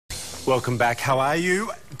Welcome back. How are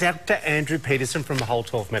you? Dr. Andrew Petersen from the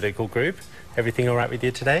Holtorf Medical Group. Everything all right with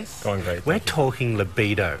you today? Going great. We're talking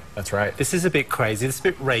libido. That's right. This is a bit crazy. It's a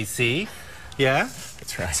bit racy. Yeah?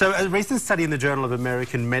 That's right. So a recent study in the Journal of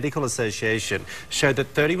American Medical Association showed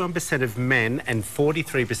that 31% of men and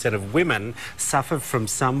 43% of women suffer from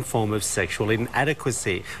some form of sexual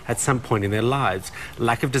inadequacy at some point in their lives.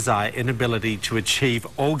 Lack of desire, inability to achieve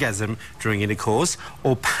orgasm during intercourse,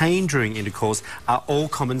 or pain during intercourse are all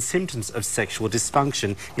common symptoms of sexual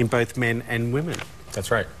dysfunction in both men and women.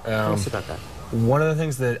 That's right. Tell us about that. One of the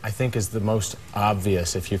things that I think is the most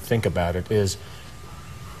obvious, if you think about it, is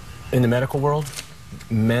in the medical world,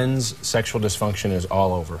 men's sexual dysfunction is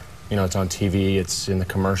all over. You know, it's on TV, it's in the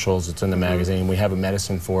commercials, it's in the magazine, we have a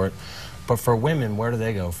medicine for it. But for women, where do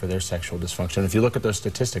they go for their sexual dysfunction? If you look at those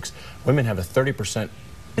statistics, women have a 30%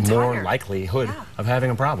 more likelihood of having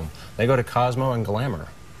a problem. They go to Cosmo and Glamour,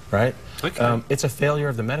 right? Okay. It's a failure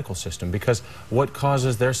of the medical system, because what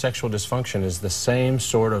causes their sexual dysfunction is the same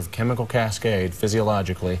sort of chemical cascade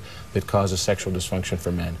physiologically that causes sexual dysfunction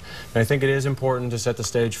for men. And I think it is important to set the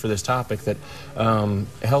stage for this topic that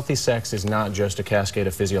healthy sex is not just a cascade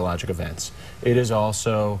of physiologic events. It is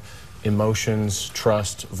also emotions,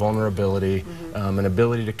 trust, vulnerability, an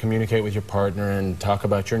ability to communicate with your partner and talk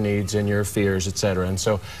about your needs and your fears, etc. And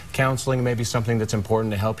so counseling may be something that's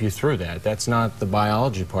important to help you through that. That's not the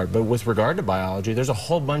biology part, but with regard to biology, there's a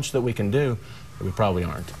whole bunch that we can do that we probably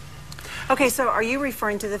aren't. Okay, so are you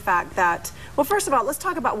referring to the fact that, well, first of all, let's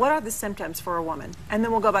talk about what are the symptoms for a woman, and then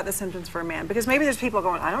we'll go about the symptoms for a man, because maybe there's people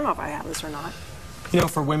going, I don't know if I have this or not. You know,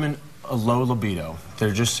 for women, a low libido.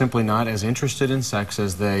 They're just simply not as interested in sex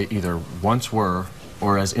as they either once were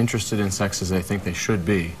or as interested in sex as they think they should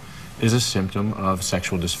be is a symptom of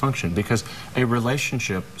sexual dysfunction, because a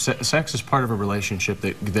relationship, sex is part of a relationship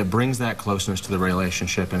that brings that closeness to the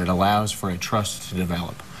relationship, and it allows for a trust to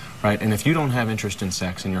develop, right? And if you don't have interest in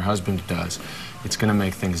sex and your husband does, it's going to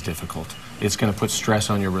make things difficult. It's going to put stress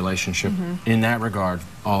on your relationship in that regard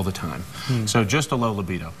all the time. So just a low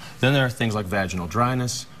libido. Then there are things like vaginal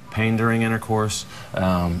dryness, pain during intercourse,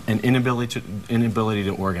 and inability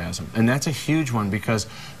to orgasm. And that's a huge one, because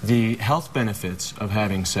the health benefits of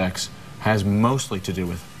having sex has mostly to do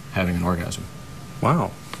with having an orgasm.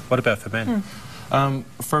 Wow. What about for men?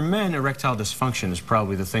 For men, erectile dysfunction is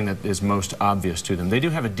probably the thing that is most obvious to them. They do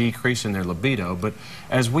have a decrease in their libido, but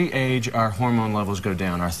as we age, our hormone levels go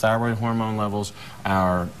down. Our thyroid hormone levels,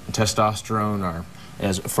 our testosterone,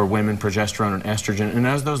 as for women, progesterone and estrogen, and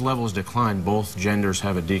as those levels decline, both genders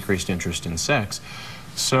have a decreased interest in sex.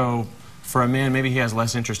 So for a man, maybe he has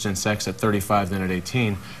less interest in sex at 35 than at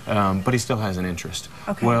 18, but he still has an interest.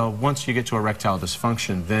 Okay. Well, once you get to erectile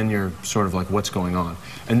dysfunction, then you're sort of like, what's going on?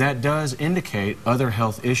 And that does indicate other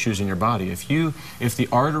health issues in your body. If the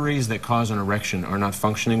arteries that cause an erection are not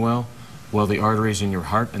functioning well, the arteries in your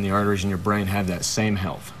heart and the arteries in your brain have that same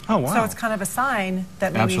health. Oh, wow. So it's kind of a sign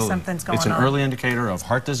that maybe something's going on. It's an early indicator of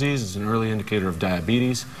heart disease. It's an early indicator of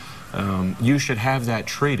diabetes. You should have that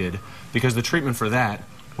treated, because the treatment for that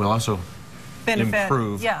will also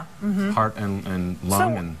improve heart and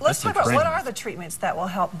lung. So let's talk about what are the treatments that will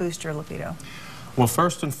help boost your libido? Well,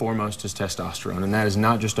 first and foremost is testosterone, and that is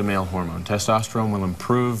not just a male hormone. Testosterone will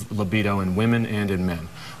improve libido in women and in men.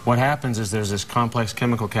 What happens is there's this complex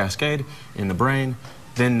chemical cascade in the brain,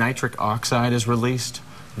 then nitric oxide is released.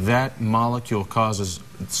 That molecule causes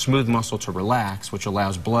smooth muscle to relax, which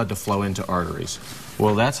allows blood to flow into arteries.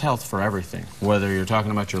 Well, that's health for everything, whether you're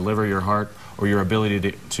talking about your liver, your heart, or your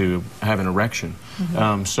ability to have an erection.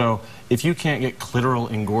 So if you can't get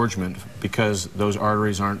clitoral engorgement because those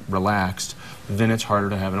arteries aren't relaxed, then it's harder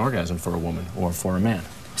to have an orgasm for a woman or for a man.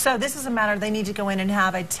 So this is a matter, they need to go in and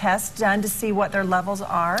have a test done to see what their levels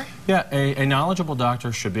are? Yeah, a knowledgeable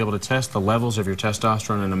doctor should be able to test the levels of your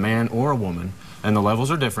testosterone in a man or a woman, and the levels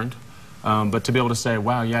are different, but to be able to say,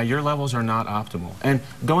 wow, yeah, your levels are not optimal. And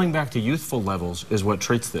going back to youthful levels is what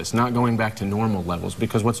treats this, not going back to normal levels,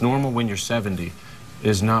 because what's normal when you're 70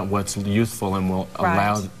 is not what's youthful and will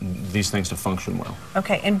allow these things to function well.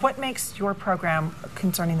 Okay, and what makes your program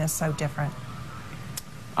concerning this so different?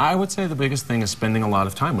 I would say the biggest thing is spending a lot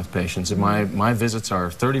of time with patients. My visits are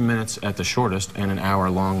 30 minutes at the shortest and an hour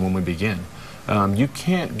long when we begin. You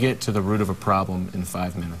can't get to the root of a problem in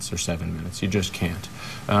 5 minutes or 7 minutes. You just can't.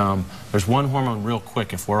 There's one hormone real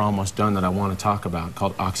quick, if we're almost done, that I want to talk about,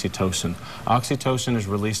 called oxytocin. Oxytocin is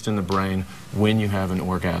released in the brain when you have an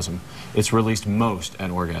orgasm. It's released most at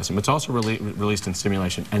orgasm. It's also released in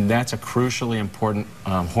stimulation, and that's a crucially important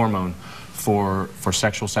hormone for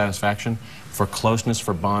sexual satisfaction, for closeness,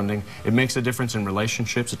 for bonding. It makes a difference in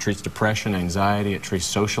relationships. It treats depression, anxiety, it treats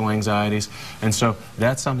social anxieties. And so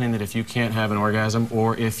that's something that if you can't have an orgasm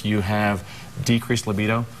or if you have decreased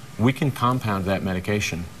libido, we can compound that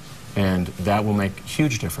medication, and that will make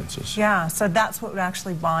huge differences. Yeah, so that's what would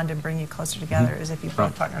actually bond and bring you closer together, is if you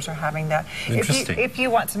both partners are having that. Interesting. If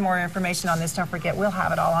you want some more information on this, don't forget, we'll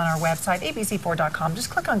have it all on our website, abc4.com. Just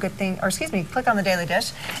click on click on the Daily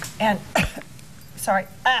Dish, and sorry,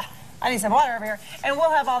 I need some water over here, and we'll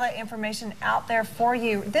have all that information out there for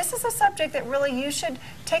you. This is a subject that really you should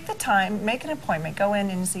take the time, make an appointment, go in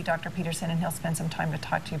and see Dr. Petersen, and he'll spend some time to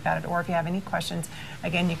talk to you about it. Or if you have any questions,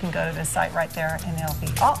 again, you can go to the site right there, and they'll be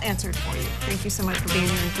all answered for you. Thank you so much for being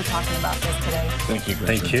here and for talking about this today. Thank you.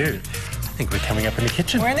 Thank you. I think we're coming up in the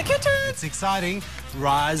kitchen. We're in the kitchen. It's exciting.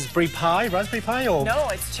 Raspberry pie or? No,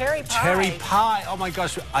 it's cherry pie. Cherry pie. Oh my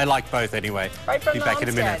gosh, I like both anyway. Right from Be the back in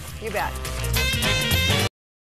a minute. Homestead. You bet.